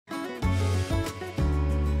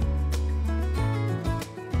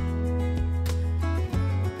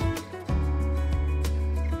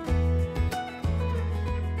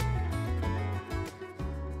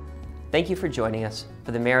Thank you for joining us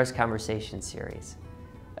for the Marist Conversation Series,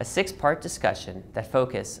 a 6-part discussion that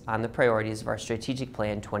focuses on the priorities of our Strategic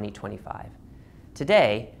Plan 2025.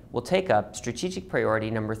 Today, we'll take up strategic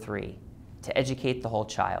priority number 3, to educate the whole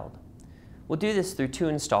child. We'll do this through 2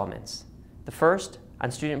 installments, the first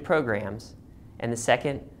on student programs and the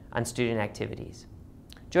second on student activities.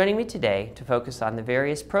 Joining me today to focus on the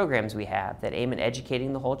various programs we have that aim at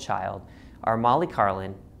educating the whole child are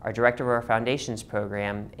Carlin, our Director of our Foundations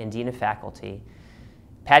Program and Dean of Faculty,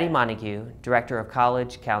 Patty Montague, Director of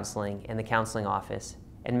College Counseling and the Counseling Office,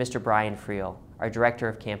 and Mr. Brian Freel, our Director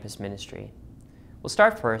of Campus Ministry. We'll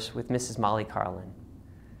start first with Mrs. Carlin.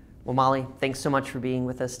 Well, Molly, thanks so much for being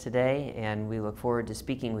with us today, and we look forward to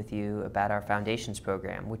speaking with you about our Foundations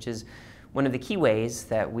Program, which is one of the key ways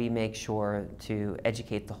that we make sure to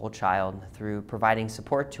educate the whole child through providing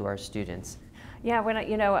support to our students. Yeah,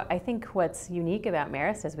 I think what's unique about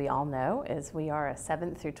Marist, as we all know, is we are a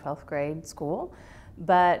 7th through 12th grade school,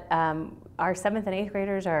 but our 7th and 8th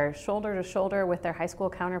graders are shoulder to shoulder with their high school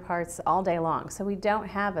counterparts all day long. So we don't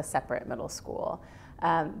have a separate middle school.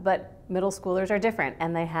 But middle schoolers are different,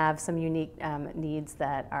 and they have some unique needs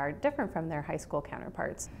that are different from their high school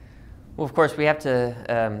counterparts. Well, of course, we have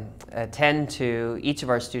to attend to each of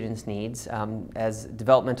our students' needs as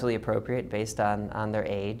developmentally appropriate based on their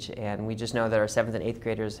age, and we just know that our 7th and 8th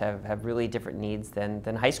graders have really different needs than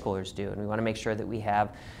high schoolers do, and we want to make sure that we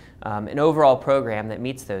have an overall program that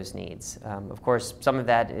meets those needs. Of course, some of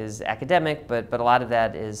that is academic, but a lot of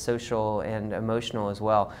that is social and emotional as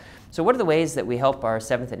well. So what are the ways that we help our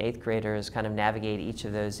 7th and 8th graders kind of navigate each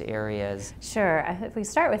of those areas? Sure. If we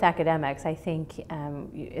start with academics, I think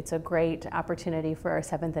it's a great opportunity for our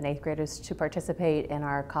 7th and 8th graders to participate in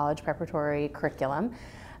our college preparatory curriculum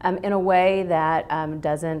in a way that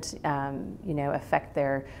doesn't affect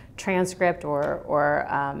their transcript or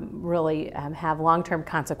really have long-term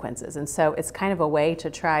consequences. And so it's kind of a way to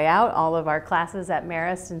try out all of our classes at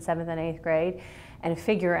Marist in 7th and 8th grade and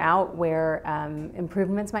figure out where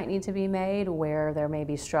improvements might need to be made, where there may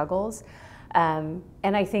be struggles. And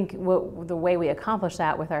I think the way we accomplish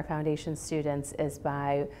that with our foundation students is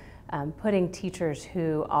by putting teachers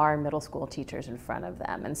who are middle school teachers in front of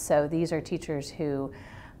them. And so these are teachers who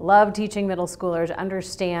love teaching middle schoolers,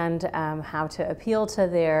 understand how to appeal to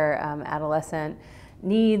their adolescent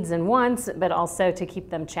needs and wants, but also to keep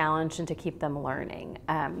them challenged and to keep them learning.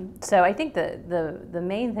 So I think the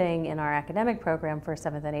main thing in our academic program for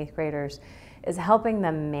 7th and 8th graders is helping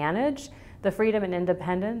them manage the freedom and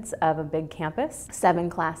independence of a big campus, 7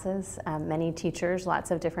 classes, many teachers, lots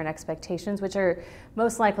of different expectations, which are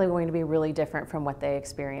most likely going to be really different from what they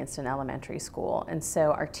experienced in elementary school. And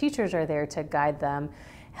so our teachers are there to guide them,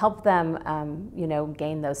 help them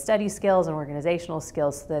gain those study skills and organizational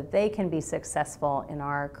skills so that they can be successful in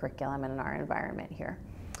our curriculum and in our environment here.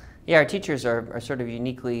 Yeah, our teachers are sort of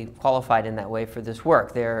uniquely qualified in that way for this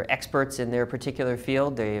work. They're experts in their particular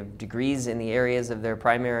field. They have degrees in the areas of their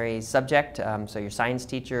primary subject. So your science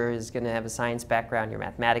teacher is going to have a science background. Your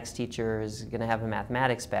mathematics teacher is going to have a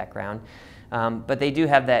mathematics background. But they do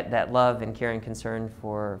have that love and care and concern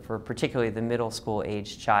for particularly the middle school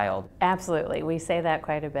age child. Absolutely, we say that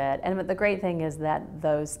quite a bit. And the great thing is that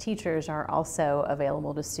those teachers are also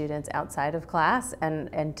available to students outside of class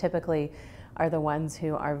and typically are the ones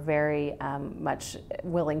who are very much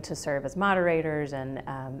willing to serve as moderators and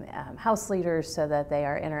house leaders so that they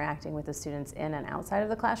are interacting with the students in and outside of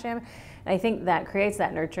the classroom. And I think that creates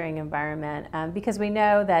that nurturing environment because we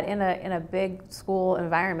know that in a big school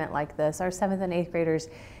environment like this, our 7th and 8th graders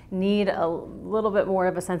need a little bit more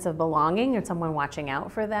of a sense of belonging and someone watching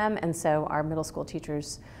out for them. And so our middle school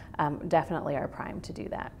teachers definitely are primed to do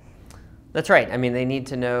that. That's right. I mean, they need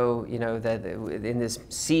to know, that in this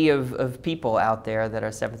sea of people out there that our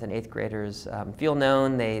 7th and 8th graders feel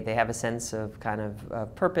known. They have a sense of kind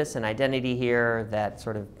of purpose and identity here that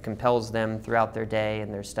sort of compels them throughout their day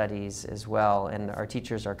and their studies as well. And our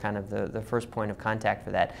teachers are kind of the first point of contact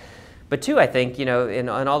for that. But too, I think, in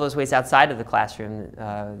all those ways outside of the classroom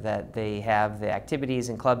that they have the activities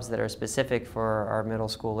and clubs that are specific for our middle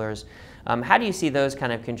schoolers. How do you see those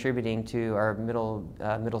kind of contributing to our middle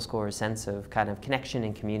schoolers' sense of kind of connection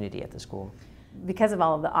and community at the school? Because of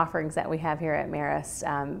all of the offerings that we have here at Marist,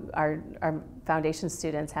 our foundation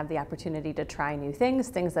students have the opportunity to try new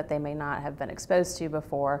things that they may not have been exposed to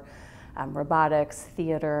before. Robotics,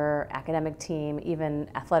 theater, academic team, even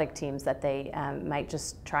athletic teams that they might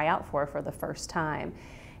just try out for the first time.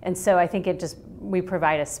 And so I think we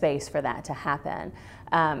provide a space for that to happen.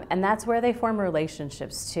 And that's where they form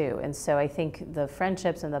relationships too. And so I think the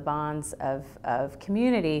friendships and the bonds of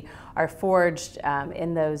community are forged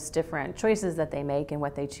in those different choices that they make and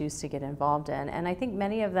what they choose to get involved in. And I think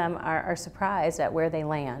many of them are surprised at where they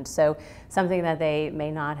land. So something that they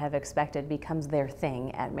may not have expected becomes their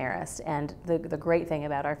thing at Marist. And the great thing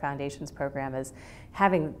about our Foundations program is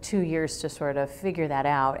having 2 years to sort of figure that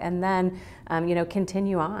out, and then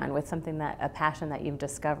continue on with a passion that you've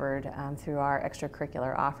discovered through our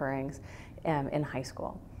extracurricular offerings in high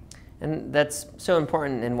school. And that's so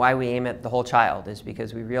important, and why we aim at the whole child is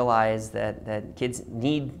because we realize that kids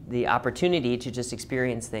need the opportunity to just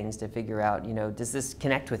experience things to figure out, does this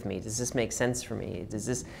connect with me? Does this make sense for me? Does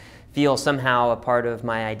this feel somehow a part of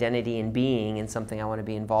my identity and being and something I want to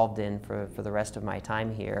be involved in for the rest of my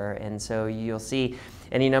time here? And so you'll see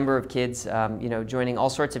any number of kids, joining all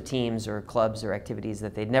sorts of teams or clubs or activities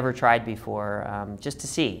that they'd never tried before, just to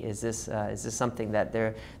see, is this something that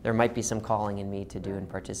there might be some calling in me to do and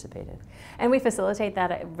participate in. And we facilitate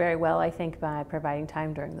that very well, I think, by providing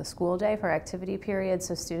time during the school day for activity periods,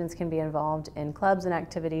 so students can be involved in clubs and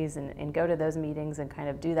activities and go to those meetings and kind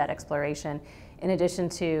of do that exploration, in addition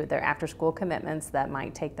to their after-school commitments that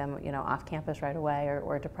might take them, off campus right away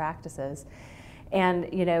or to practices. And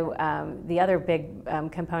the other big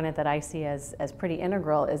component that I see as pretty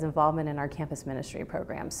integral is involvement in our campus ministry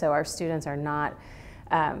program. So our students are not,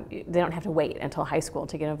 they don't have to wait until high school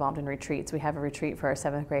to get involved in retreats. We have a retreat for our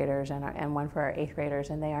 7th graders and one for our 8th graders,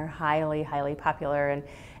 and they are highly, highly popular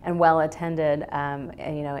and well attended.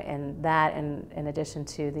 And that, in addition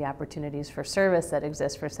to the opportunities for service that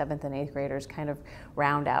exist for 7th and 8th graders, kind of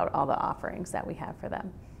round out all the offerings that we have for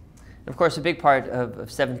them. Of course, a big part of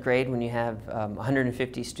 7th grade, when you have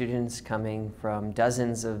 150 students coming from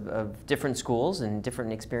dozens of different schools and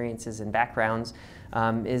different experiences and backgrounds,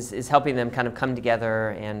 is helping them kind of come together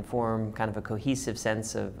and form kind of a cohesive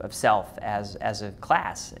sense of self as a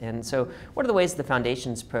class. And so what are the ways the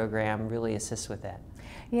Foundations program really assists with that?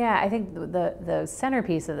 Yeah, I think the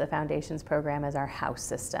centerpiece of the Foundations program is our house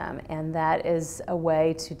system, and that is a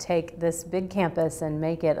way to take this big campus and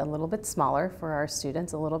make it a little bit smaller for our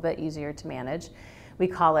students, a little bit easier to manage. We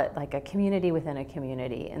call it like a community within a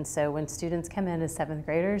community, and so when students come in as 7th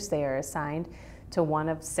graders, they are assigned to one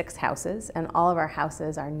of 6 houses, and all of our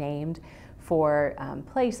houses are named for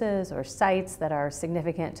places or sites that are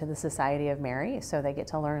significant to the Society of Mary, so they get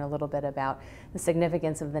to learn a little bit about the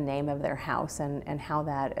significance of the name of their house and how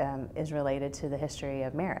that is related to the history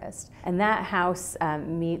of Marist. And that house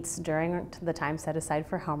meets during the time set aside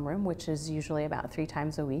for homeroom, which is usually about 3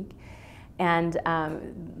 times a week. And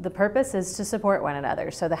the purpose is to support one another.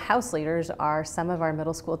 So the house leaders are some of our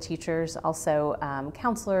middle school teachers, also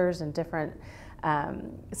counselors and different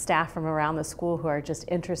staff from around the school who are just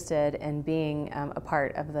interested in being a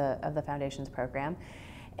part of the Foundations program.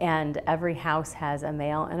 And every house has a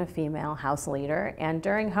male and a female house leader. And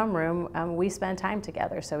during homeroom, we spend time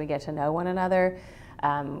together. So we get to know one another.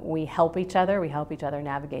 We help each other. We help each other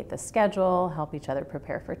navigate the schedule, help each other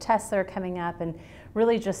prepare for tests that are coming up, and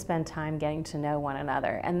really just spend time getting to know one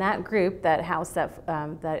another. And that group, that house that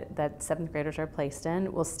 7th graders are placed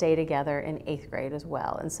in, will stay together in 8th grade as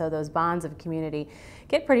well. And so those bonds of community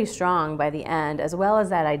get pretty strong by the end, as well as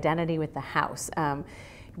that identity with the house.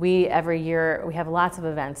 Every year, we have lots of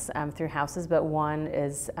events through houses, but one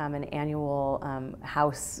is an annual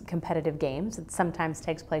house competitive games. It sometimes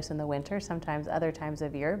takes place in the winter, sometimes other times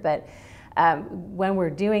of year, but when we're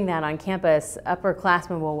doing that on campus,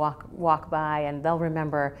 upperclassmen will walk by and they'll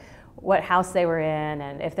remember what house they were in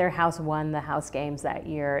and if their house won the house games that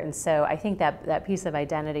year. And so I think that piece of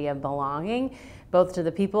identity of belonging, both to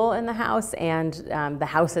the people in the house and the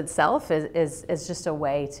house itself, is just a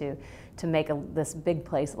way to make this big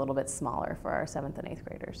place a little bit smaller for our 7th and 8th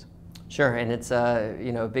graders. Sure, and it's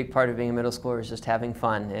a big part of being a middle schooler is just having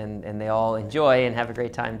fun, and they all enjoy and have a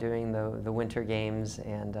great time doing the winter games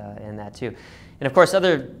and that too. And of course,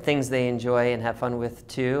 other things they enjoy and have fun with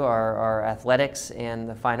too are athletics and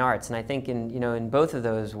the fine arts. And I think in both of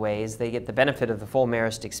those ways, they get the benefit of the full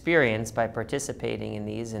Marist experience by participating in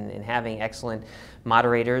these and having excellent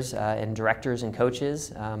moderators and directors and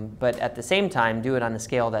coaches. But at the same time, do it on a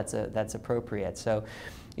scale that's appropriate. So,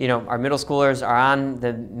 our middle schoolers are on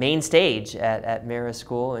the main stage at Marist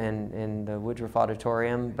School in the Woodruff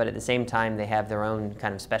Auditorium, but at the same time, they have their own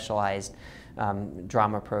kind of specialized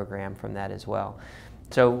drama program from that as well.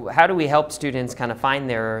 So how do we help students kind of find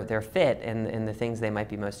their fit and the things they might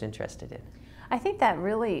be most interested in? I think that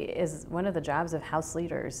really is one of the jobs of house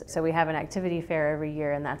leaders. So we have an activity fair every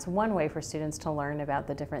year, and that's one way for students to learn about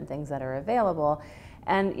the different things that are available.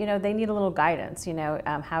 And they need a little guidance,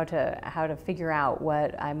 how to figure out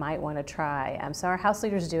what I might want to try. So our house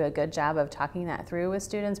leaders do a good job of talking that through with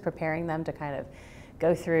students, preparing them to kind of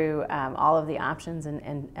go through all of the options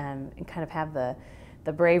and kind of have the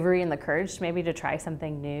bravery and the courage maybe to try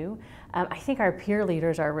something new. I think our peer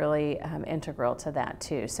leaders are really integral to that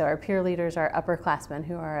too. So our peer leaders are upperclassmen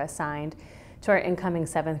who are assigned to our incoming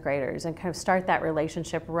 7th graders and kind of start that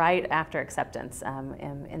relationship right after acceptance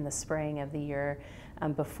in the spring of the year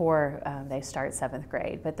before they start 7th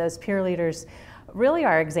grade. But those peer leaders really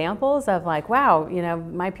are examples of like, wow,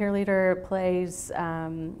 my peer leader plays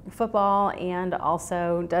football and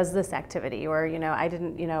also does this activity, or I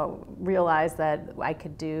didn't realize that I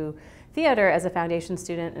could do theater as a foundation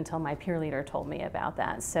student until my peer leader told me about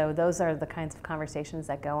that. So those are the kinds of conversations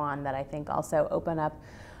that go on that I think also open up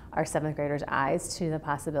our 7th graders' eyes to the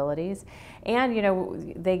possibilities. And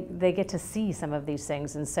they get to see some of these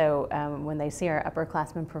things, and so when they see our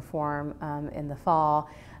upperclassmen perform in the fall,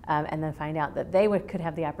 and then find out that they could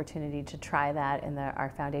have the opportunity to try that in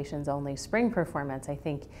our Foundations Only spring performance, I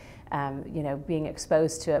think being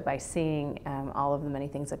exposed to it by seeing all of the many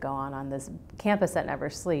things that go on this campus that never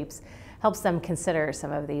sleeps helps them consider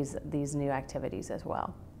some of these new activities as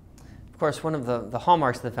well. Of course, one of the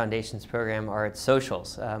hallmarks of the Foundations program are its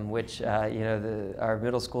socials, which our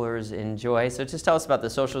middle schoolers enjoy. So just tell us about the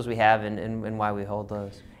socials we have and why we hold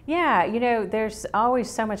those. Yeah, there's always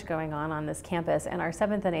so much going on this campus, and our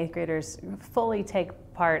 7th and 8th graders fully take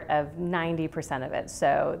part of 90% of it.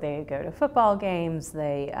 So they go to football games,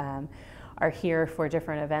 they are here for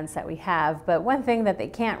different events that we have. But one thing that they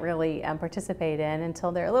can't really participate in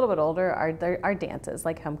until they're a little bit older are dances,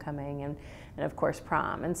 like homecoming and of course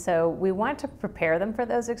prom. And so we want to prepare them for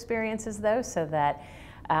those experiences though, so that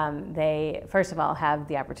they, first of all, have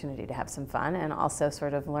the opportunity to have some fun and also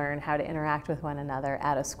sort of learn how to interact with one another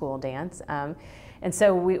at a school dance. And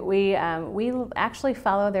so we actually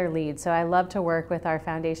follow their lead. So I love to work with our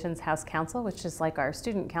Foundations House Council, which is like our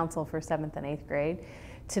student council for 7th and 8th grade,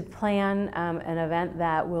 to plan an event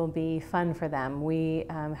that will be fun for them. We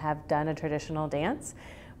have done a traditional dance.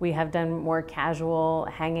 We have done more casual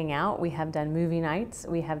hanging out. We have done movie nights.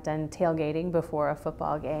 We have done tailgating before a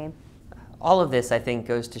football game. All of this, I think,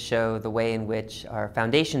 goes to show the way in which our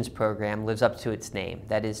Foundations program lives up to its name.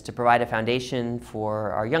 That is, to provide a foundation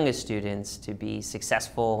for our youngest students to be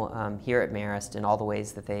successful here at Marist in all the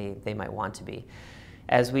ways that they might want to be.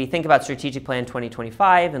 As we think about Strategic Plan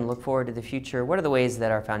 2025 and look forward to the future, what are the ways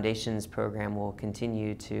that our Foundations program will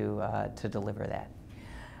continue to deliver that?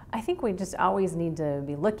 I think we just always need to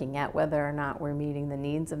be looking at whether or not we're meeting the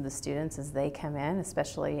needs of the students as they come in,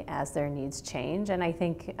 especially as their needs change. And I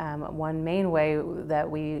think one main way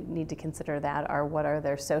that we need to consider that are what are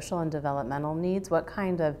their social and developmental needs, what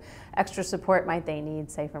kind of extra support might they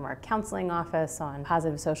need, say from our counseling office on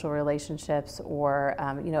positive social relationships, or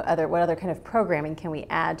what other kind of programming can we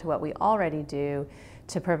add to what we already do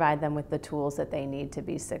to provide them with the tools that they need to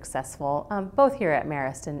be successful, both here at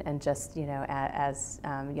Marist and just as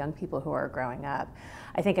young people who are growing up.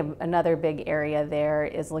 I think another big area there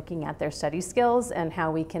is looking at their study skills and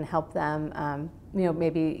how we can help them,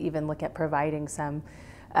 maybe even look at providing some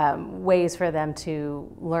ways for them to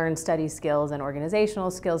learn study skills and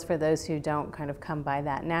organizational skills for those who don't kind of come by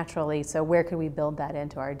that naturally. So where can we build that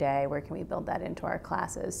into our day? Where can we build that into our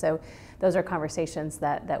classes? So those are conversations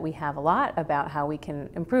that we have a lot about how we can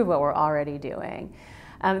improve what we're already doing.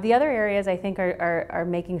 The other areas I think are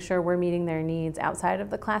making sure we're meeting their needs outside of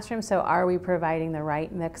the classroom. So are we providing the right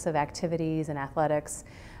mix of activities and athletics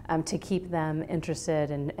to keep them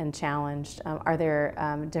interested and challenged? Are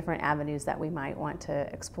there different avenues that we might want to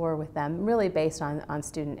explore with them, really based on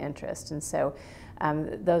student interest? And so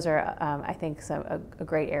those are, I think, a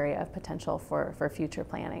great area of potential for future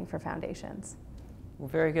planning for Foundations. Well,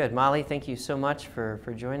 very good. Molly, thank you so much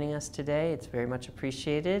for joining us today. It's very much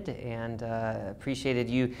appreciated, and appreciated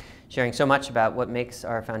you sharing so much about what makes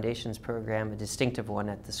our Foundations program a distinctive one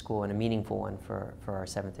at the school and a meaningful one for our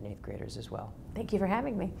 7th and 8th graders as well. Thank you for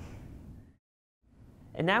having me.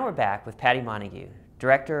 And now we're back with Patty Montague,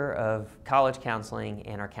 Director of College Counseling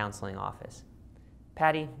and our Counseling Office.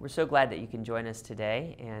 Patty, we're so glad that you can join us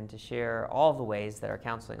today and to share all the ways that our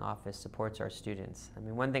counseling office supports our students. I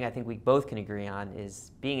mean, one thing I think we both can agree on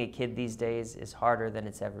is being a kid these days is harder than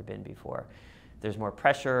it's ever been before. There's more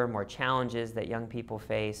pressure, more challenges that young people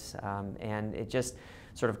face, and it just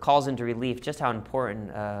sort of calls into relief just how important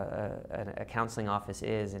a counseling office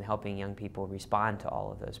is in helping young people respond to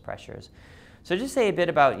all of those pressures. So just say a bit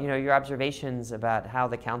about your observations about how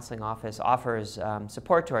the counseling office offers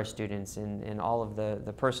support to our students in all of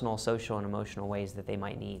the personal, social, and emotional ways that they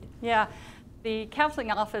might need. Yeah, The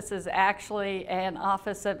counseling office is actually an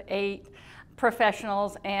office of 8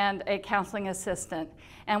 professionals and a counseling assistant,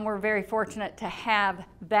 and we're very fortunate to have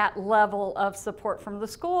that level of support from the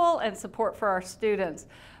school and support for our students.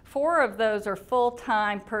 4 of those are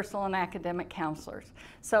full-time personal and academic counselors.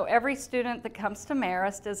 So every student that comes to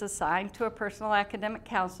Marist is assigned to a personal academic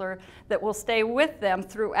counselor that will stay with them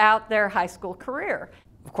throughout their high school career.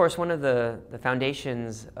 Of course, one of the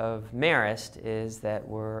foundations of Marist is that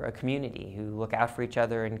we're a community who look out for each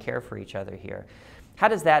other and care for each other here. How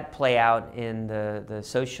does that play out in the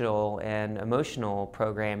social and emotional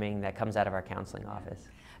programming that comes out of our counseling office?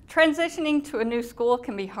 Transitioning to a new school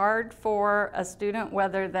can be hard for a student,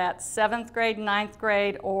 whether that's 7th grade, 9th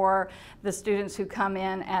grade, or the students who come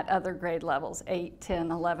in at other grade levels, 8,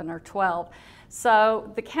 10, 11, or 12.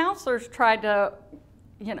 So the counselors try to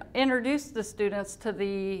introduce the students to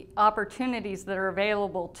the opportunities that are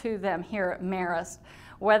available to them here at Marist,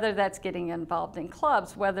 whether that's getting involved in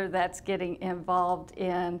clubs, whether that's getting involved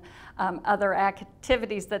in other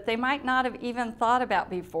activities that they might not have even thought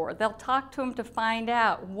about before. They'll talk to them to find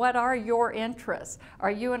out, what are your interests?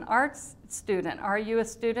 Are you an arts student? Are you a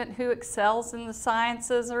student who excels in the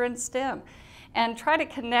sciences or in STEM? And try to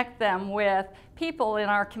connect them with people in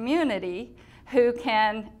our community who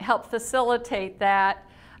can help facilitate that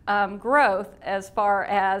growth as far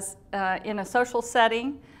as in a social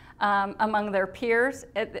setting among their peers.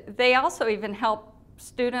 They also even help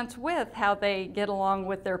students with how they get along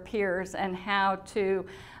with their peers and how to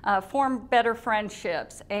form better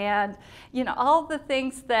friendships and all the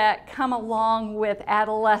things that come along with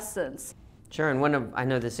adolescence. Sure, and I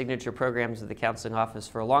know the signature programs of the counseling office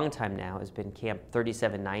for a long time now has been Camp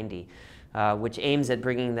 3790. Which aims at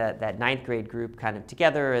bringing that 9th grade group kind of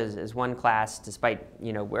together as one class, despite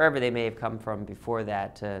wherever they may have come from before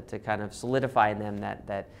that, to kind of solidify in them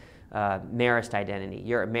that Marist identity.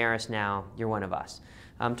 You're at Marist now, you're one of us.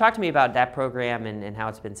 Talk to me about that program and how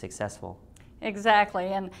it's been successful. Exactly,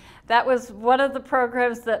 and that was one of the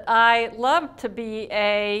programs that I loved to be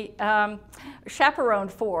a chaperone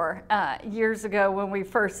for years ago when we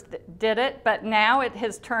first did it, but now it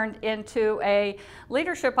has turned into a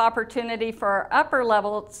leadership opportunity for our upper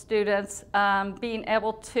level students, being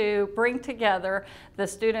able to bring together the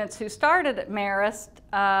students who started at Marist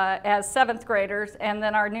as 7th graders and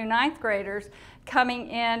then our new 9th graders coming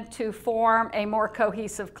in to form a more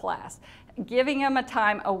cohesive class, giving them a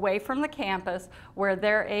time away from the campus where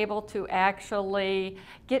they're able to actually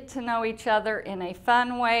get to know each other in a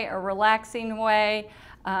fun way, a relaxing way,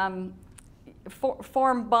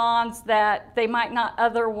 form bonds that they might not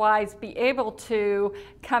otherwise be able to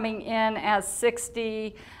coming in as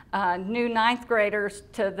 60 new 9th graders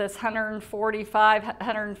to this 145,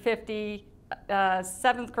 150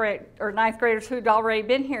 7th grade or 9th graders who'd already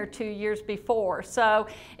been here 2 years before. So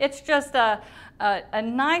it's just a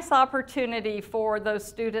nice opportunity for those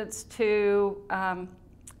students to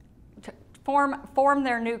form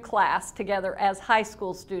their new class together as high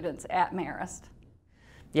school students at Marist.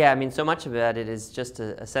 Yeah, I mean, so much of it is just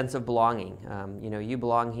a sense of belonging. You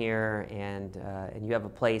belong here, and you have a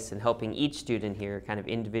place in helping each student here kind of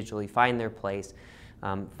individually find their place,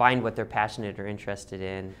 find what they're passionate or interested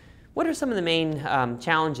in. What are some of the main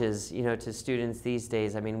challenges, to students these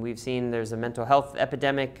days? I mean, we've seen there's a mental health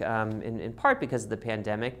epidemic in part because of the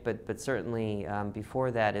pandemic, but certainly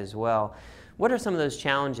before that as well. What are some of those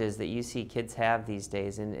challenges that you see kids have these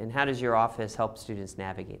days, and how does your office help students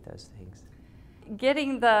navigate those things?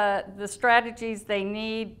 Getting the strategies they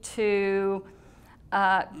need to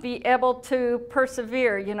be able to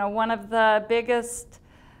persevere. One of the biggest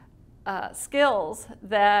skills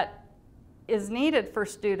that is needed for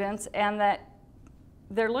students and that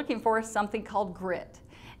they're looking for is something called grit.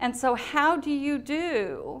 And so how do you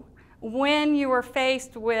do when you are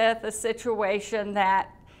faced with a situation that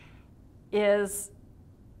is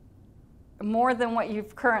more than what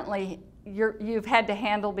you've had to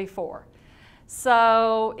handle before?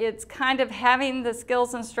 So it's kind of having the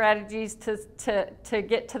skills and strategies to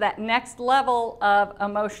get to that next level of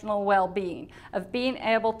emotional well-being, of being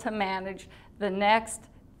able to manage the next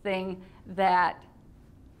thing that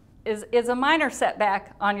is a minor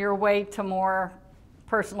setback on your way to more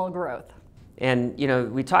personal growth. And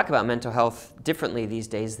we talk about mental health differently these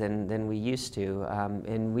days than we used to,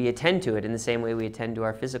 and we attend to it in the same way we attend to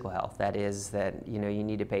our physical health. That is that you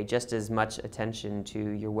need to pay just as much attention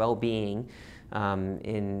to your well-being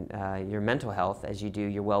in your mental health as you do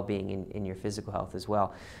your well-being in your physical health as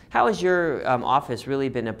well. How has your office really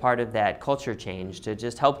been a part of that culture change to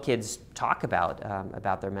just help kids talk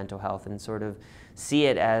about their mental health and sort of see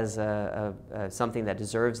it as something that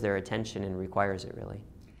deserves their attention and requires it, really?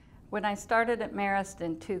 When I started at Marist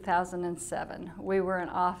in 2007, we were an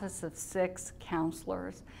office of 6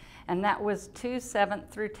 counselors, and that was 2 7th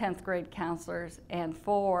through 10th grade counselors and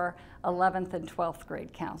 4 11th and 12th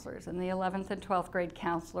grade counselors. And the 11th and 12th grade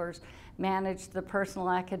counselors managed the personal,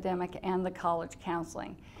 academic, and the college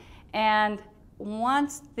counseling. And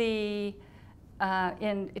once in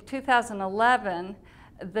 2011,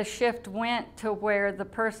 the shift went to where the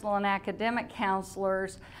personal and academic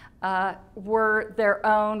counselors were their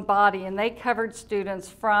own body, and they covered students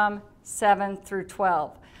from 7 through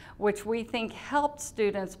 12, which we think helped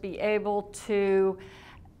students be able to,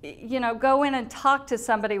 go in and talk to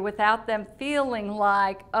somebody without them feeling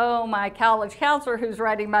like, oh, my college counselor who's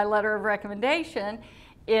writing my letter of recommendation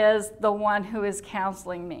is the one who is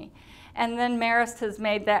counseling me. And then Marist has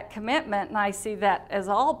made that commitment, and I see that as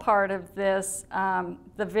all part of this,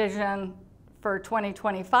 the vision for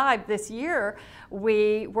 2025. This year,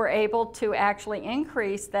 we were able to actually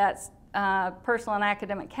increase that personal and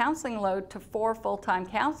academic counseling load to 4 full-time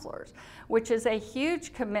counselors, which is a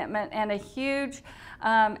huge commitment and a huge,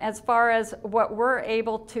 as far as what we're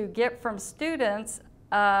able to get from students,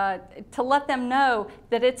 to let them know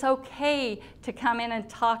that it's okay to come in and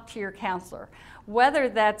talk to your counselor, whether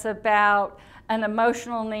that's about an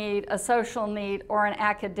emotional need, a social need, or an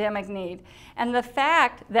academic need. And the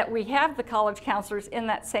fact that we have the college counselors in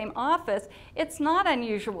that same office, it's not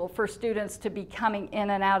unusual for students to be coming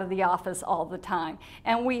in and out of the office all the time.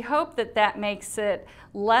 And we hope that that makes it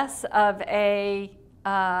less of a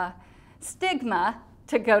stigma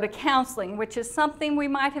to go to counseling, which is something we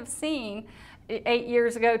might have seen 8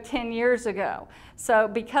 years ago, 10 years ago. So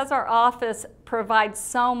because our office provides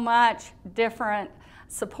so much different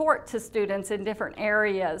support to students in different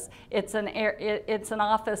areas, it's an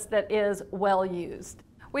office that is well used.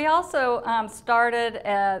 We also started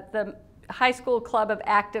the High School Club of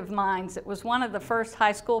Active Minds. It was one of the first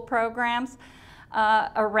high school programs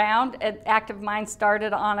around. Active Minds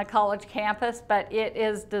started on a college campus, but it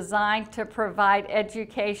is designed to provide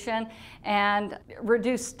education and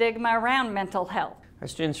reduce stigma around mental health. Our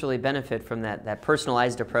students really benefit from that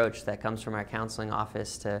personalized approach that comes from our counseling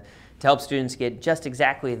office to help students get just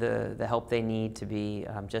exactly the help they need to be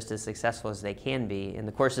just as successful as they can be in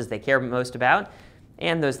the courses they care most about,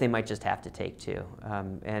 and those they might just have to take too.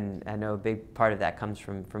 And I know a big part of that comes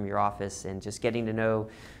from your office and just getting to know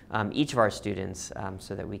each of our students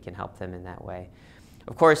so that we can help them in that way.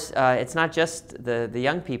 Of course, it's not just the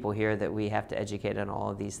young people here that we have to educate on all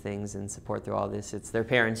of these things and support through all this, it's their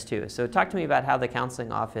parents too. So talk to me about how the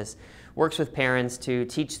counseling office works with parents to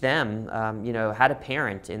teach them how to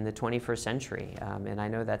parent in the 21st century. And I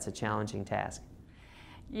know that's a challenging task.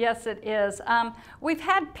 Yes, it is. We've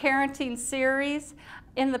had parenting series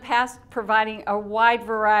in the past providing a wide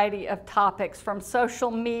variety of topics, from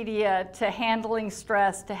social media to handling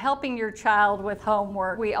stress to helping your child with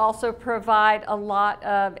homework. We also provide a lot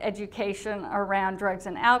of education around drugs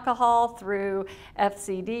and alcohol through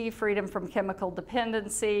FCD, Freedom from Chemical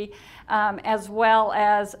Dependency, as well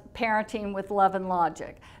as parenting with love and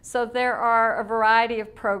logic. So there are a variety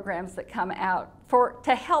of programs that come out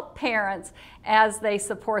to help parents as they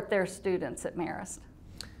support their students at Marist.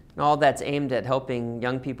 And all that's aimed at helping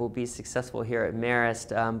young people be successful here at Marist,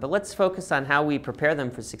 but let's focus on how we prepare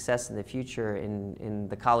them for success in the future in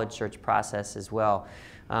the college search process as well.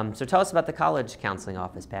 So tell us about the college counseling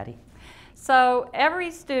office, Patty. So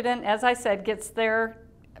every student, as I said, gets their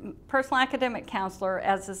personal academic counselor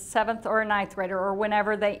as a 7th or a 9th grader, or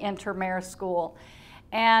whenever they enter Marist School.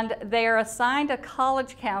 And they are assigned a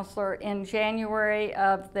college counselor in January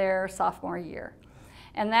of their sophomore year.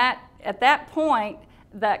 And at that point,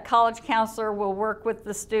 that college counselor will work with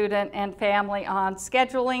the student and family on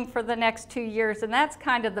scheduling for the next 2 years, and that's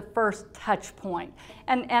kind of the first touch point.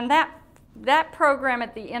 And that program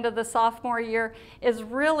at the end of the sophomore year is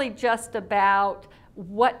really just about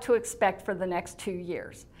what to expect for the next 2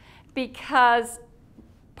 years. Because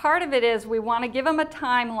part of it is we want to give them a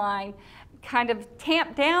timeline, kind of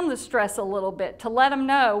tamp down the stress a little bit, to let them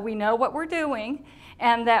know we know what we're doing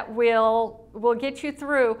and that we'll get you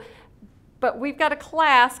through. But we've got a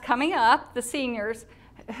class coming up, the seniors,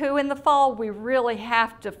 who in the fall we really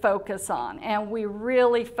have to focus on, and we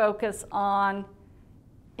really focus on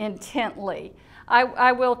intently.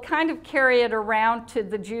 I will kind of carry it around to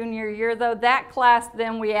the junior year, though. That class,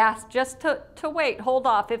 then we ask just to wait, hold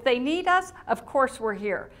off. If they need us, of course we're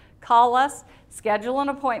here. Call us, schedule an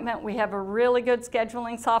appointment. We have a really good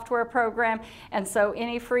scheduling software program, and so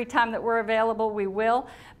any free time that we're available, we will.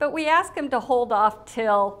 But we ask them to hold off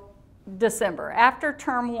till December, after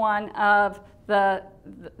term 1 of the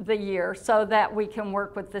year, so that we can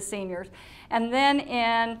work with the seniors. And then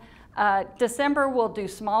in December we'll do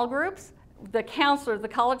small groups. The counselor, the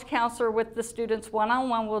college counselor with the students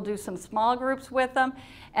one-on-one will do some small groups with them,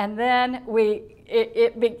 and then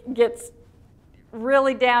it gets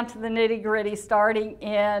really down to the nitty-gritty starting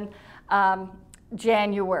in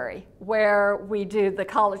January, where we do the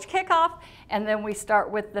college kickoff, and then we start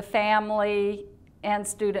with the family and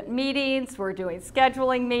student meetings. We're doing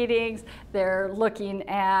scheduling meetings. They're looking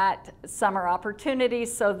at summer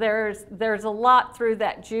opportunities. So there's a lot through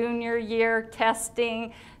that junior year,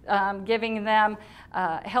 testing, giving them,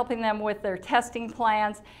 helping them with their testing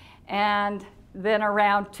plans, and then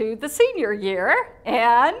around to the senior year,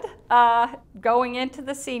 and going into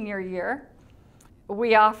the senior year,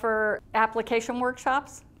 we offer application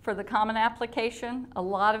workshops for the Common Application, a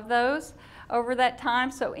lot of those over that time,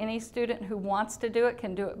 so any student who wants to do it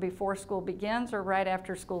can do it before school begins or right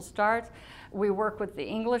after school starts. We work with the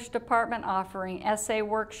English department offering essay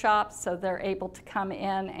workshops, so they're able to come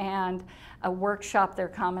in and workshop their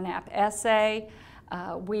Common App essay.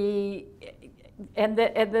 And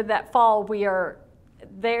then that fall we are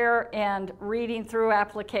there and reading through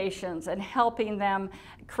applications and helping them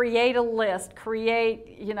create a list,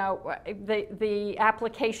 create, you know, the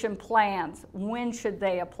application plans. When should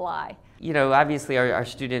they apply? You know, obviously our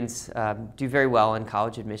students do very well in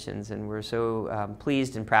college admissions, and we're so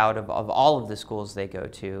pleased and proud of all of the schools they go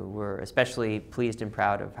to. We're especially pleased and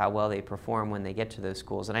proud of how well they perform when they get to those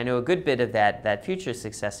schools. And I know a good bit of that future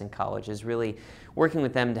success in college is really working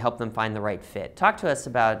with them to help them find the right fit. Talk to us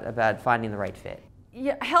about finding the right fit.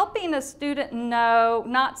 Yeah, helping a student know,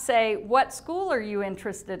 not say, what school are you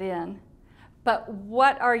interested in, but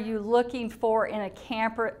what are you looking for in a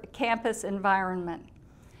campus environment?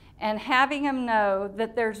 And having them know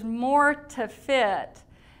that there's more to fit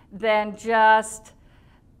than just,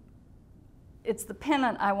 it's the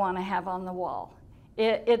pennant I want to have on the wall.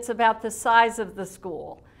 It's about the size of the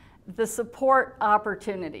school, the support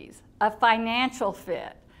opportunities, a financial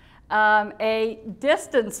fit, a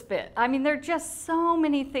distance fit. I mean, there are just so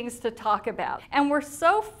many things to talk about. And we're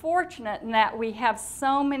so fortunate in that we have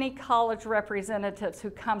so many college representatives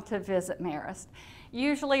who come to visit Marist,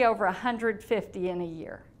 usually over 150 in a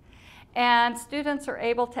year. And students are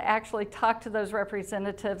able to actually talk to those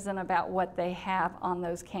representatives and about what they have on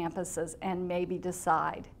those campuses and maybe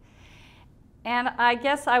decide. And I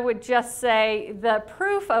guess I would just say the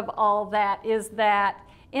proof of all that is that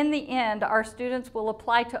in the end, our students will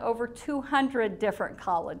apply to over 200 different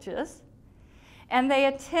colleges, and they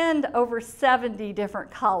attend over 70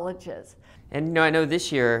 different colleges. And you know, I know this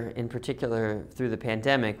year in particular, through the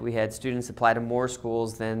pandemic, we had students apply to more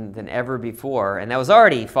schools than ever before, and that was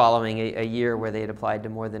already following a year where they had applied to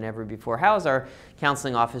more than ever before. How has our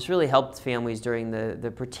counseling office really helped families during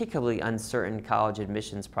the particularly uncertain college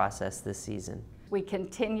admissions process this season? We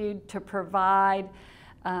continued to provide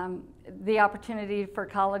the opportunity for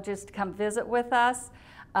colleges to come visit with us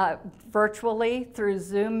virtually through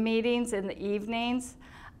Zoom meetings in the evenings.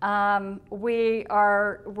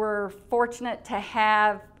 We're fortunate to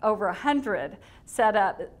have over 100 set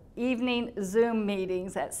up evening Zoom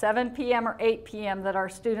meetings at 7 p.m. or 8 p.m. that our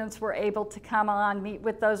students were able to come on, meet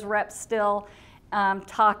with those reps still,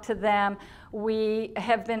 talk to them. We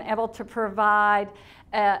have been able to provide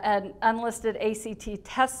an unlisted ACT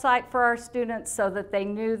test site for our students so that they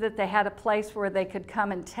knew that they had a place where they could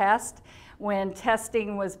come and test when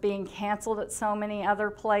testing was being canceled at so many other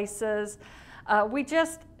places. We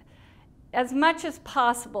just, as much as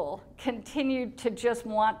possible, continued to just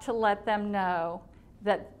want to let them know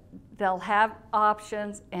that they'll have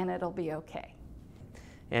options and it'll be okay.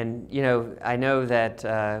 And you know, I know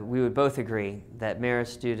that we would both agree that Marist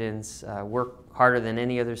students work harder than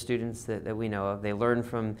any other students that we know of. They learn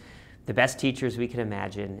from the best teachers we can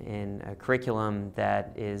imagine in a curriculum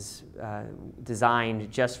that is designed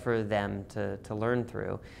just for them to learn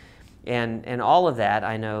through. And all of that,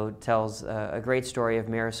 I know, tells a great story of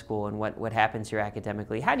Marist School and what happens here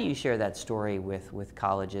academically. How do you share that story with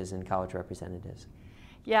colleges and college representatives?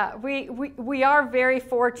 Yeah, we are very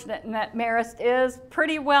fortunate in that Marist is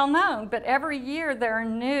pretty well known, but every year there are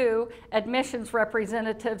new admissions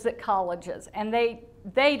representatives at colleges, and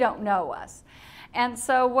they don't know us. And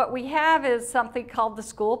so what we have is something called the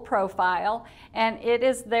school profile, and it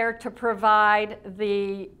is there to provide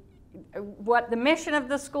what the mission of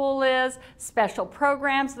the school is, special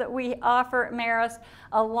programs that we offer at Marist,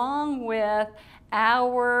 along with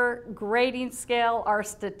our grading scale, our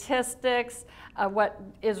statistics, what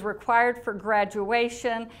is required for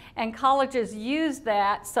graduation, and colleges use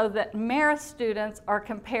that so that Marist students are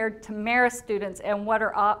compared to Marist students and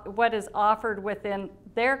what is offered within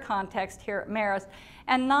their context here at Marist,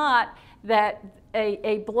 and not that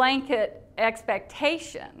a blanket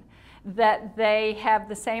expectation that they have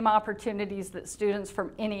the same opportunities that students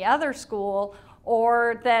from any other school,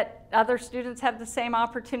 or that other students have the same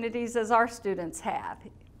opportunities as our students have.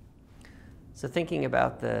 So thinking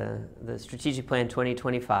about the Strategic Plan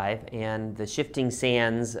 2025 and the shifting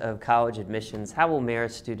sands of college admissions, how will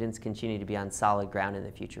Marist students continue to be on solid ground in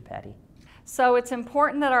the future, Patty? So it's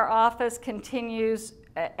important that our office continues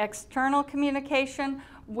external communication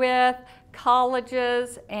with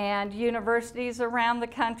colleges and universities around the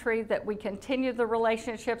country, that we continue the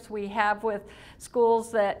relationships we have with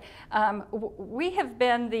schools that we have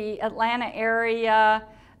been the Atlanta area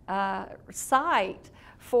site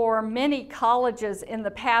for many colleges in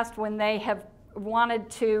the past when they have wanted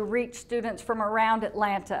to reach students from around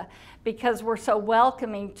Atlanta, because we're so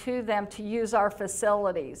welcoming to them to use our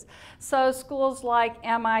facilities. So schools like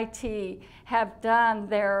MIT have done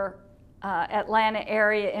their Atlanta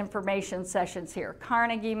area information sessions here,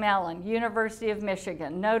 Carnegie Mellon, University of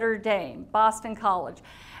Michigan, Notre Dame, Boston College.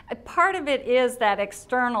 Part of it is that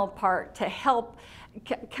external part to help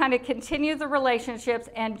kind of continue the relationships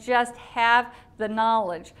and just have the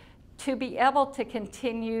knowledge to be able to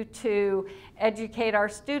continue to educate our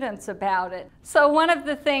students about it. So one of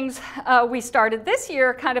the things we started this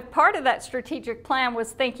year, kind of part of that strategic plan,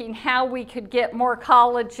 was thinking how we could get more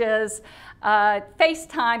colleges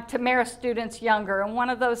FaceTime to Marist students younger. And one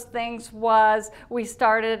of those things was we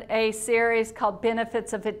started a series called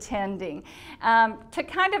Benefits of Attending to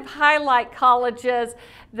kind of highlight colleges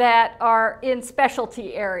that are in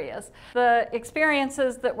specialty areas. The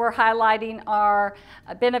experiences that we're highlighting are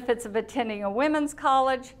benefits of attending a women's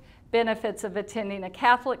college, benefits of attending a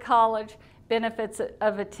Catholic college, benefits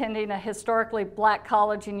of attending a historically black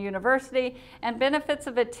college and university, and benefits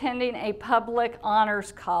of attending a public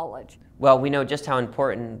honors college. Well, we know just how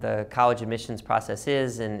important the college admissions process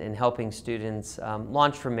is in helping students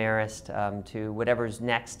launch from Marist to whatever's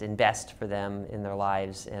next and best for them in their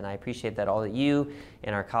lives. And I appreciate that all that you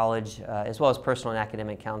and our college, as well as personal and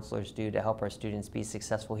academic counselors, do to help our students be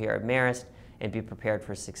successful here at Marist and be prepared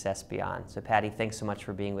for success beyond. So Patty, thanks so much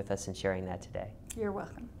for being with us and sharing that today. You're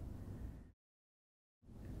welcome.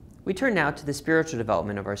 We turn now to the spiritual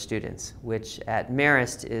development of our students, which at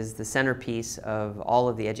Marist is the centerpiece of all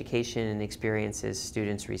of the education and experiences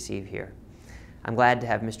students receive here. I'm glad to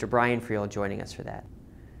have Mr. Brian Freel joining us for that.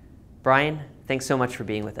 Brian, thanks so much for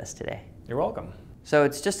being with us today. You're welcome. So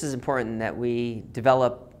it's just as important that we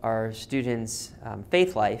develop our students'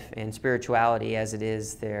 faith life and spirituality as it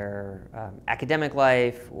is their academic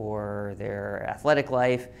life or their athletic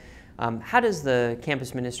life. How does the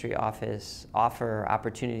Campus Ministry Office offer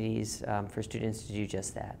opportunities for students to do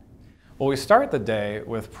just that? Well, we start the day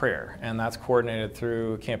with prayer, and that's coordinated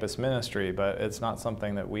through Campus Ministry, but it's not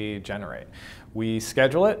something that we generate. We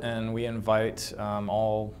schedule it, and we invite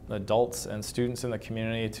all adults and students in the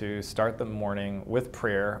community to start the morning with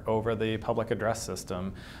prayer over the public address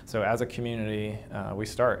system. So as a community, we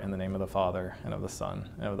start in the name of the Father, and of the Son,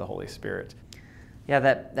 and of the Holy Spirit. Yeah,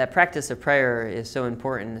 that practice of prayer is so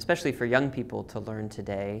important, especially for young people to learn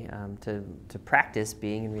today, to practice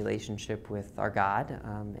being in relationship with our God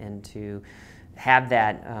and to have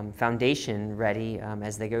that foundation ready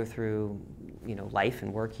as they go through life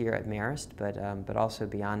and work here at Marist, but also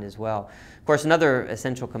beyond as well. Of course, another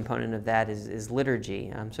essential component of that is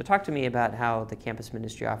liturgy. So talk to me about how the Campus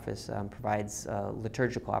Ministry Office provides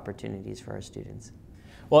liturgical opportunities for our students.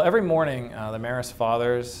 Well, every morning the Marist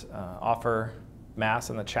Fathers offer Mass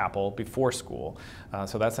in the chapel before school.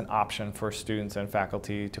 So that's an option for students and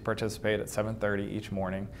faculty to participate at 7:30 each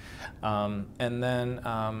morning. And then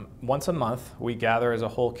once a month we gather as a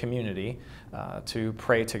whole community to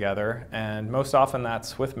pray together, and most often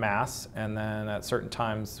that's with Mass, and then at certain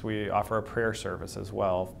times we offer a prayer service as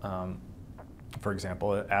well. For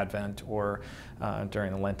example, at Advent or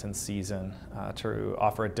during the Lenten season, to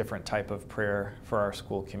offer a different type of prayer for our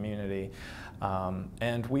school community.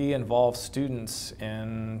 And we involve students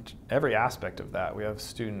in every aspect of that. We have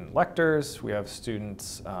student lectors, we have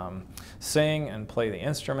students sing and play the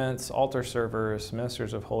instruments, altar servers,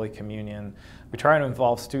 ministers of Holy Communion. We try to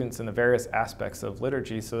involve students in the various aspects of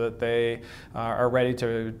liturgy so that they are ready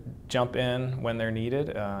to jump in when they're needed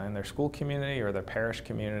in their school community or their parish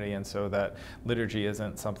community, and so that liturgy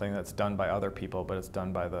isn't something that's done by other people, but it's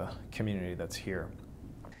done by the community that's here.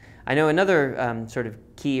 I know another sort of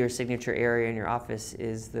key or signature area in your office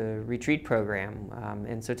is the retreat program.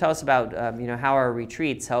 And so tell us about how our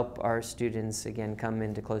retreats help our students, again, come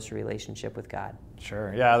into closer relationship with God.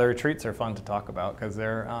 Sure. Yeah, the retreats are fun to talk about because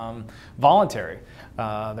they're voluntary.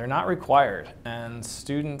 They're not required, and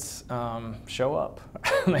students show up.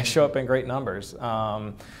 They show up in great numbers.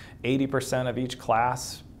 80% of each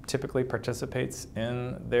class typically participates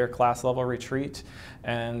in their class level retreat.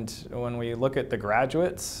 And when we look at the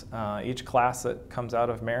graduates, each class that comes out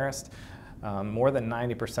of Marist, more than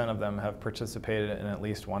 90% of them have participated in at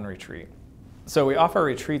least one retreat. So we offer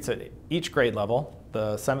retreats at each grade level.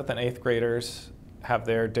 The 7th and 8th graders have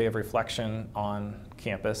their day of reflection on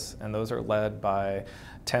campus, and those are led by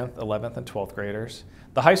 10th, 11th, and 12th graders.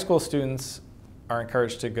 The high school students are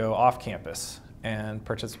encouraged to go off campus and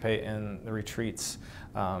participate in the retreats,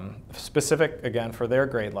 specific, again, for their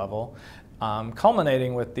grade level,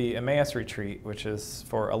 culminating with the Emmaus retreat, which is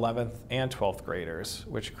for 11th and 12th graders,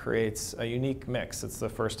 which creates a unique mix. It's the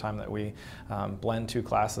first time that we blend two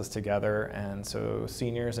classes together, and so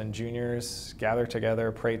seniors and juniors gather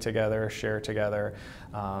together, pray together, share together,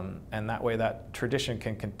 and that way that tradition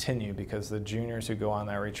can continue, because the juniors who go on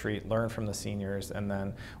that retreat learn from the seniors, and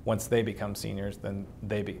then once they become seniors, then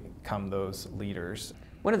they become those leaders.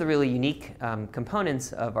 One of the really unique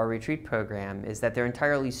components of our retreat program is that they're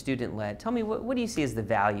entirely student-led. Tell me, what do you see as the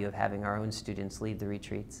value of having our own students lead the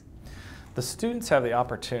retreats? The students have the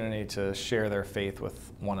opportunity to share their faith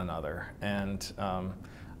with one another. And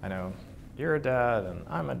I know you're a dad and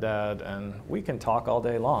I'm a dad, and we can talk all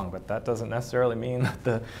day long, but that doesn't necessarily mean that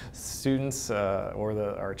the students or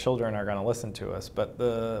our children are going to listen to us. But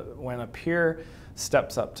when a peer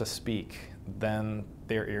steps up to speak, then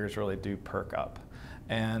their ears really do perk up.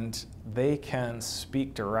 And they can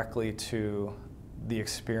speak directly to the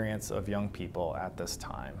experience of young people at this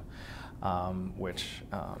time, which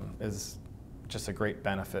is just a great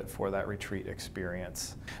benefit for that retreat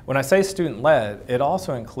experience. When I say student-led, it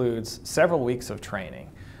also includes several weeks of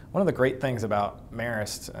training. One of the great things about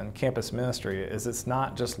Marist and campus ministry is it's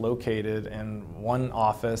not just located in one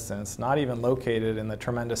office, and it's not even located in the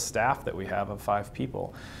tremendous staff that we have of 5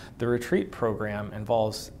 people. The retreat program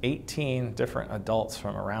involves 18 different adults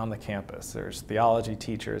from around the campus. There's theology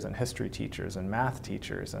teachers and history teachers and math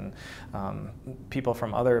teachers and people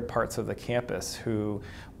from other parts of the campus who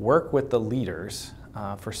work with the leaders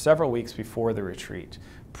for several weeks before the retreat,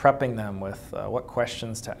 prepping them with what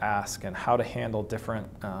questions to ask and how to handle different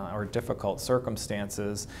or difficult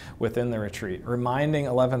circumstances within the retreat, reminding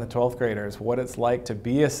 11th and 12th graders what it's like to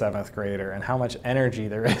be a 7th grader and how much energy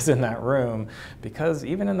there is in that room, because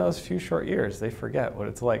even in those few short years, they forget what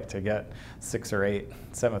it's like to get 6 or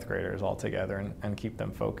 8 7th graders all together and keep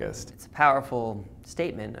them focused. It's a powerful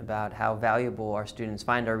statement about how valuable our students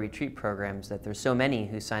find our retreat programs, that there's so many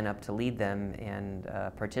who sign up to lead them and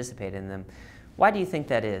participate in them. Why do you think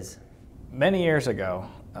that is? Many years ago,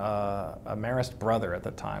 a Marist brother at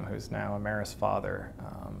the time, who's now a Marist father,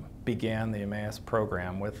 began the Emmaus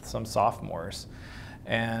program with some sophomores.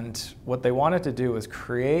 And what they wanted to do was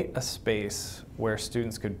create a space where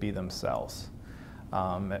students could be themselves.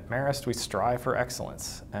 At Marist, we strive for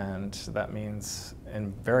excellence, and that means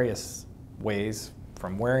in various ways,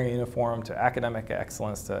 from wearing a uniform to academic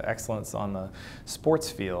excellence to excellence on the sports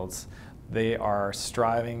fields. They are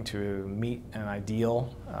striving to meet an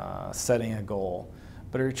ideal, setting a goal.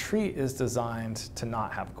 But a retreat is designed to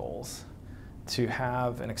not have goals, to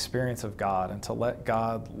have an experience of God and to let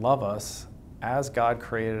God love us as God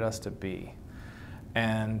created us to be.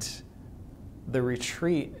 And the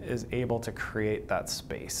retreat is able to create that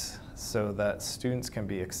space so that students can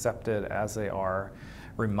be accepted as they are,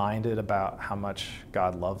 reminded about how much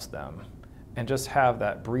God loves them, and just have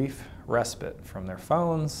that brief respite from their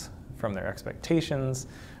phones, from their expectations,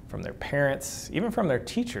 from their parents, even from their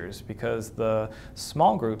teachers, because the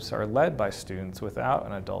small groups are led by students without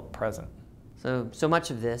an adult present. So much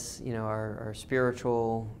of this, our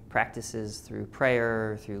spiritual practices through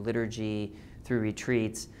prayer, through liturgy, through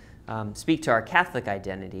retreats, speak to our Catholic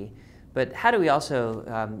identity. But how do we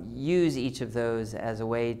also use each of those as a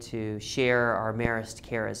way to share our Marist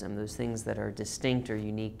charism, those things that are distinct or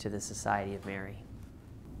unique to the Society of Mary?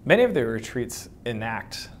 Many of the retreats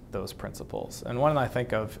enact those principles. And one I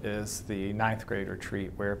think of is the 9th grade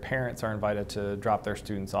retreat, where parents are invited to drop their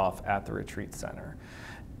students off at the retreat center.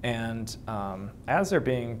 And as they're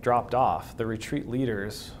being dropped off, the retreat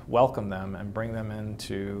leaders welcome them and bring them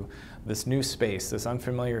into this new space, this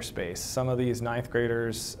unfamiliar space. Some of these 9th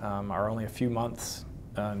graders are only a few months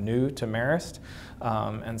new to Marist,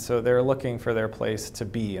 and so they're looking for their place to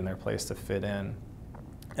be and their place to fit in.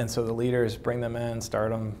 And so the leaders bring them in,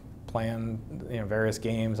 start them playing various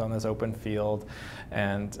games on this open field,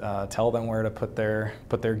 and tell them where to put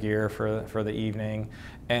their gear for the evening.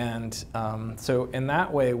 And so in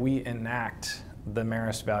that way, we enact the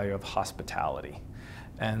Marist value of hospitality.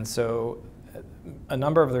 And so a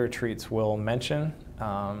number of the retreats will mention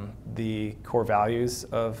the core values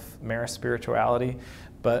of Marist spirituality,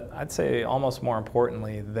 but I'd say almost more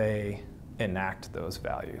importantly, they enact those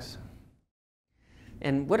values.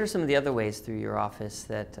 And what are some of the other ways through your office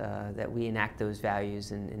that we enact those values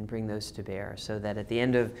and bring those to bear, so that at the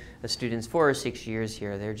end of a student's 4 or 6 years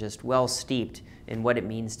here, they're just well steeped in what it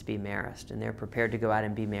means to be Marist, and they're prepared to go out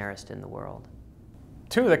and be Marist in the world?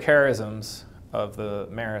 Two of the charisms of the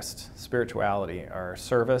Marist spirituality are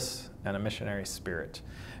service and a missionary spirit,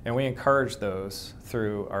 and we encourage those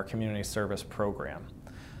through our community service program.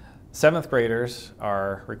 7th graders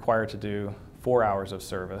are required to do 4 hours of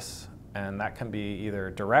service, and that can be either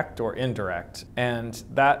direct or indirect. And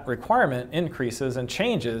that requirement increases and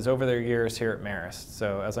changes over their years here at Marist.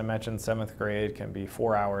 So as I mentioned, 7th grade can be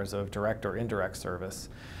 4 hours of direct or indirect service.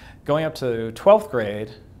 Going up to 12th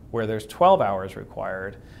grade, where there's 12 hours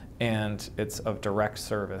required, and it's of direct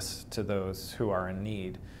service to those who are in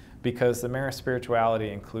need. Because the Marist spirituality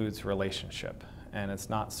includes relationship. And it's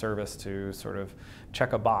not service to sort of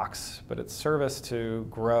check a box, but it's service to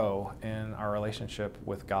grow in our relationship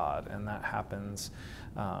with God. And that happens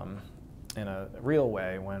in a real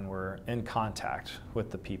way when we're in contact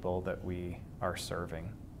with the people that we are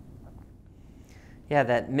serving. Yeah,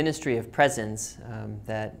 that ministry of presence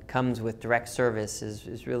that comes with direct service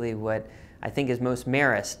is really what I think is most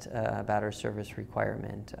Marist about our service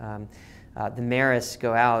requirement. The Marists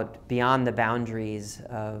go out beyond the boundaries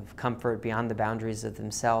of comfort, beyond the boundaries of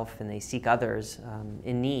themselves, and they seek others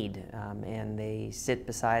in need. And they sit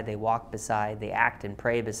beside, they walk beside, they act and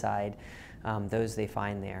pray beside those they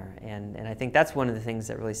find there. And I think that's one of the things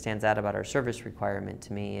that really stands out about our service requirement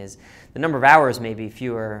to me is the number of hours may be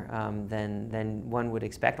fewer than one would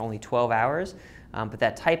expect, only 12 hours. But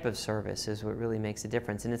that type of service is what really makes a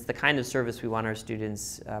difference. And it's the kind of service we want our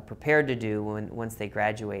students prepared to do once they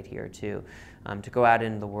graduate here too, to go out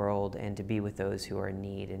into the world and to be with those who are in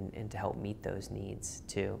need and to help meet those needs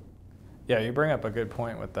too. Yeah, you bring up a good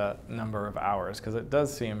point with that number of hours, because it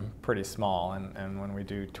does seem pretty small. And when we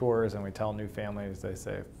do tours and we tell new families, they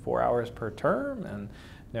say 4 hours per term, and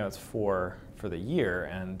it's 4 for the year.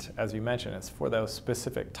 And as you mentioned, it's for those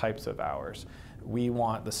specific types of hours. We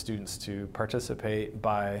want the students to participate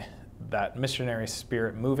by that missionary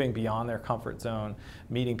spirit, moving beyond their comfort zone,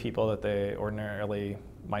 meeting people that they ordinarily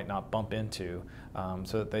might not bump into,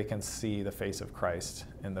 so that they can see the face of Christ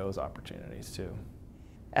in those opportunities too.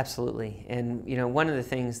 Absolutely. And one of the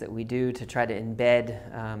things that we do to try to embed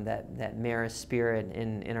that Marist spirit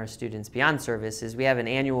in our students beyond service is we have an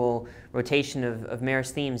annual rotation of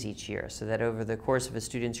Marist themes each year, so that over the course of a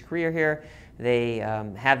student's career here, they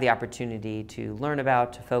have the opportunity to learn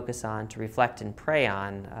about, to focus on, to reflect and pray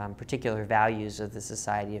on particular values of the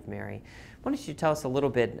Society of Mary. Why don't you tell us a little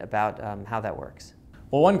bit about how that works?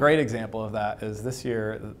 Well, one great example of that is this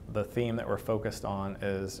year, the theme that we're focused on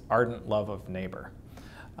is ardent love of neighbor.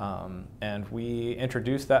 And we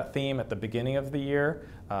introduced that theme at the beginning of the year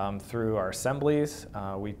through our assemblies.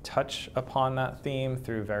 We touch upon that theme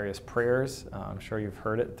through various prayers. I'm sure you've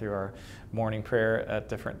heard it through our morning prayer at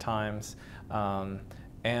different times.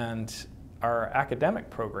 And our academic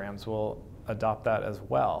programs will adopt that as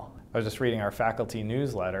well. I was just reading our faculty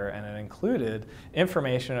newsletter, and it included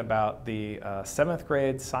information about the 7th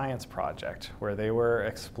grade science project, where they were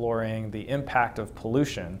exploring the impact of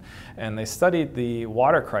pollution. And they studied the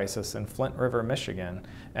water crisis in Flint River, Michigan.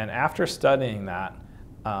 And after studying that,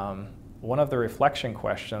 one of the reflection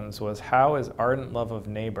questions was, how is ardent love of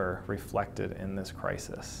neighbor reflected in this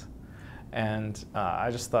crisis? And I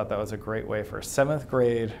just thought that was a great way for 7th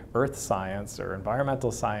grade earth science or environmental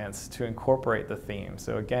science to incorporate the theme.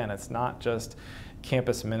 So again, it's not just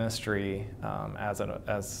campus ministry as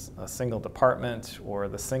a single department or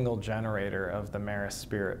the single generator of the Marist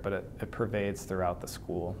spirit, but it pervades throughout the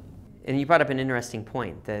school. And you brought up an interesting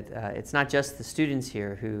point, that it's not just the students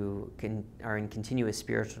here who are in continuous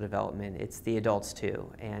spiritual development, it's the adults too.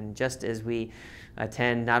 And just as we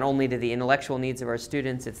attend not only to the intellectual needs of our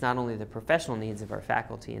students, it's not only the professional needs of our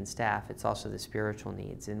faculty and staff, it's also the spiritual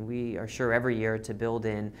needs. And we are sure every year to build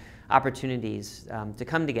in opportunities to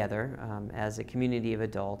come together as a community of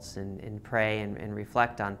adults and pray and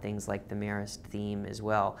reflect on things like the Marist theme as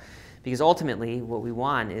well. Because ultimately, what we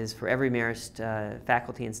want is for every Marist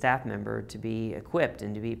faculty and staff member to be equipped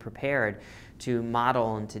and to be prepared to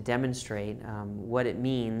model and to demonstrate what it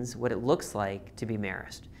means, what it looks like to be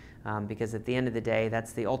Marist. Because at the end of the day,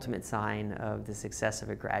 that's the ultimate sign of the success of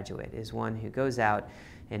a graduate, is one who goes out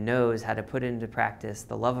and knows how to put into practice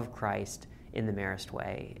the love of Christ in the Marist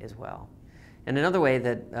way as well. And another way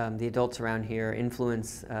that the adults around here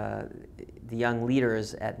influence the young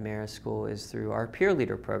leaders at Marist School is through our peer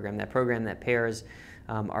leader program, that program that pairs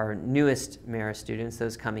our newest Marist students,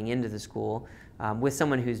 those coming into the school, with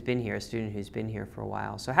someone who's been here, a student who's been here for a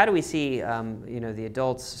while. So how do we see the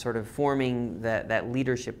adults sort of forming that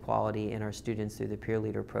leadership quality in our students through the peer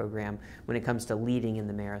leader program when it comes to leading in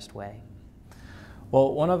the Marist way?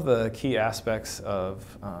 Well, one of the key aspects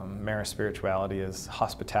of Marist spirituality is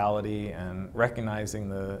hospitality and recognizing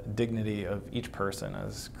the dignity of each person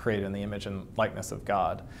as created in the image and likeness of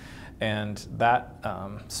God. And that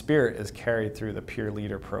spirit is carried through the peer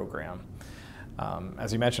leader program.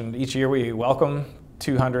 As you mentioned, each year we welcome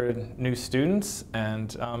 200 new students,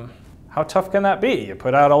 and how tough can that be? You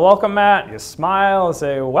put out a welcome mat, you smile, and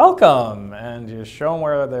say welcome, and you show them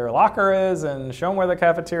where their locker is and show them where the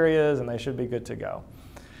cafeteria is, and they should be good to go.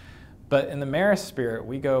 But in the Marist spirit,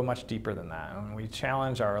 we go much deeper than that. And we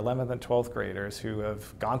challenge our 11th and 12th graders who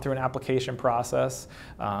have gone through an application process,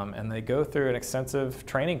 and they go through an extensive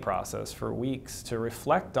training process for weeks to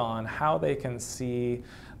reflect on how they can see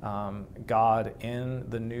God in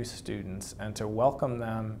the new students and to welcome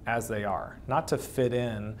them as they are, not to fit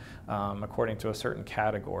in according to a certain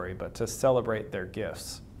category, but to celebrate their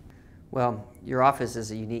gifts. Well, your office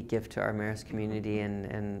is a unique gift to our Marist community,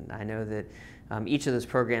 and I know that each of those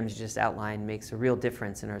programs you just outlined makes a real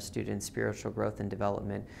difference in our students' spiritual growth and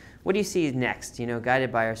development. What do you see next?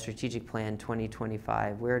 Guided by our strategic plan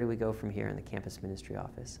 2025, where do we go from here in the campus ministry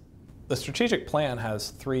office? The strategic plan has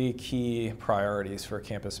 3 key priorities for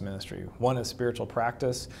campus ministry. One is spiritual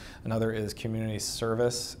practice, another is community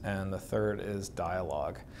service, and the third is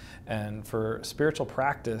dialogue. And for spiritual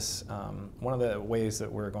practice, one of the ways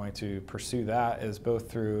that we're going to pursue that is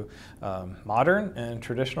both through modern and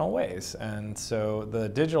traditional ways. And so the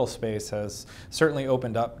digital space has certainly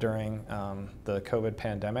opened up during the COVID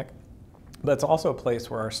pandemic, but it's also a place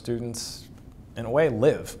where our students in a way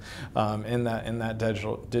live in that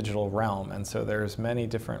digital realm. And so there's many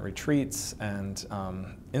different retreats and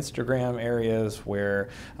Instagram areas where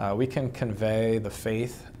we can convey the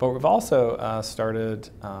faith. But we've also started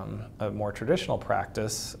a more traditional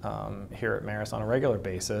practice here at Marist on a regular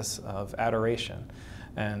basis of adoration.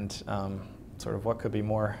 And sort of what could be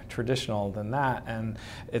more traditional than that. And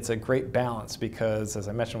it's a great balance because, as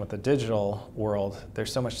I mentioned with the digital world,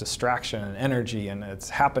 there's so much distraction and energy, and it's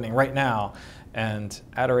happening right now. And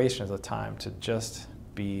adoration is a time to just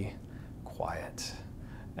be quiet,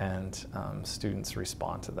 and students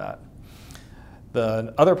respond to that.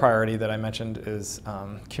 The other priority that I mentioned is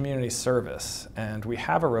community service, and we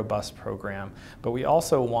have a robust program, but we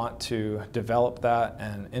also want to develop that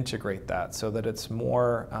and integrate that so that it's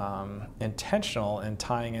more intentional in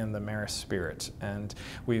tying in the Marist spirit. And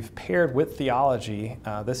we've paired with theology.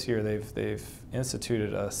 This year they've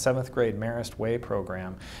instituted a 7th grade Marist Way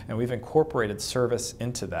program, and we've incorporated service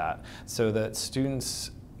into that so that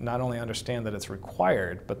students not only understand that it's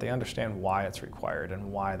required, but they understand why it's required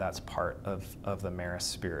and why that's part of the Marist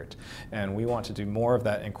spirit. And we want to do more of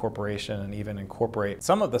that incorporation and even incorporate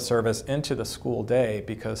some of the service into the school day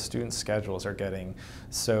because students' schedules are getting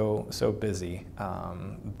so busy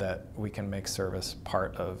that we can make service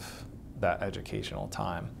part of that educational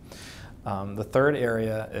time. The third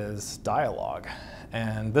area is dialogue.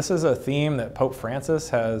 And this is a theme that Pope Francis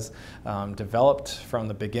has developed from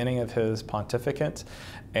the beginning of his pontificate.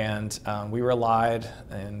 And we relied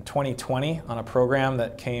in 2020 on a program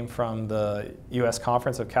that came from the U.S.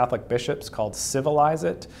 Conference of Catholic Bishops called Civilize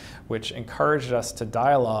It, which encouraged us to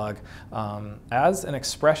dialogue as an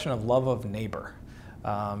expression of love of neighbor.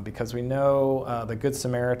 Because we know the Good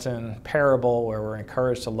Samaritan parable where we're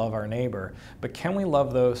encouraged to love our neighbor, but can we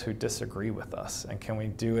love those who disagree with us, and can we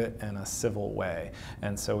do it in a civil way?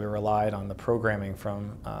 And so we relied on the programming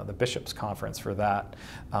from the Bishops' Conference for that.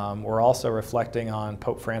 We're also reflecting on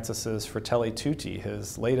Pope Francis's Fratelli Tutti,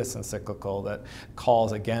 his latest encyclical that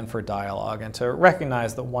calls again for dialogue and to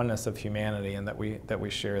recognize the oneness of humanity and that we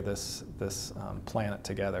share this planet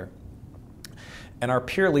together. And our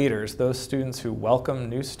peer leaders, those students who welcome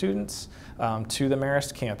new students to the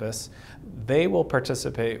Marist campus, they will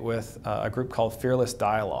participate with a group called Fearless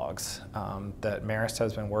Dialogues that Marist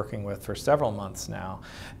has been working with for several months now.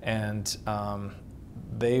 And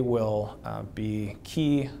they will be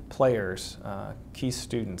key players, key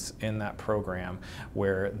students in that program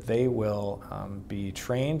where they will be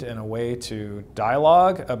trained in a way to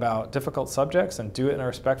dialogue about difficult subjects and do it in a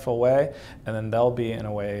respectful way, and then they'll be in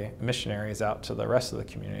a way missionaries out to the rest of the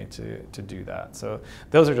community to do that. So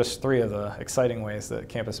those are just 3 of the exciting ways that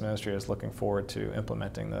campus ministry is looking forward to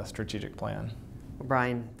implementing the strategic plan. Well,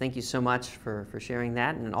 Brian, thank you so much for sharing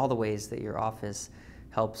that and all the ways that your office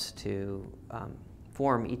helps to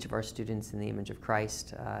form each of our students in the image of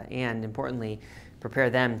Christ, and importantly, prepare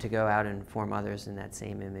them to go out and form others in that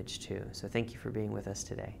same image too. So thank you for being with us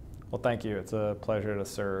today. Well, thank you. It's a pleasure to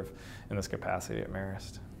serve in this capacity at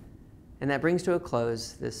Marist. And that brings to a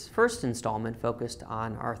close this first installment focused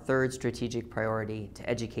on our third strategic priority, to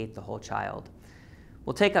educate the whole child.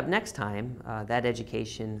 We'll take up next time that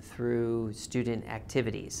education through student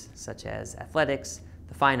activities such as athletics,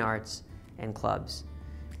 the fine arts, and clubs.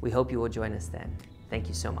 We hope you will join us then. Thank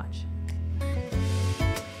you so much.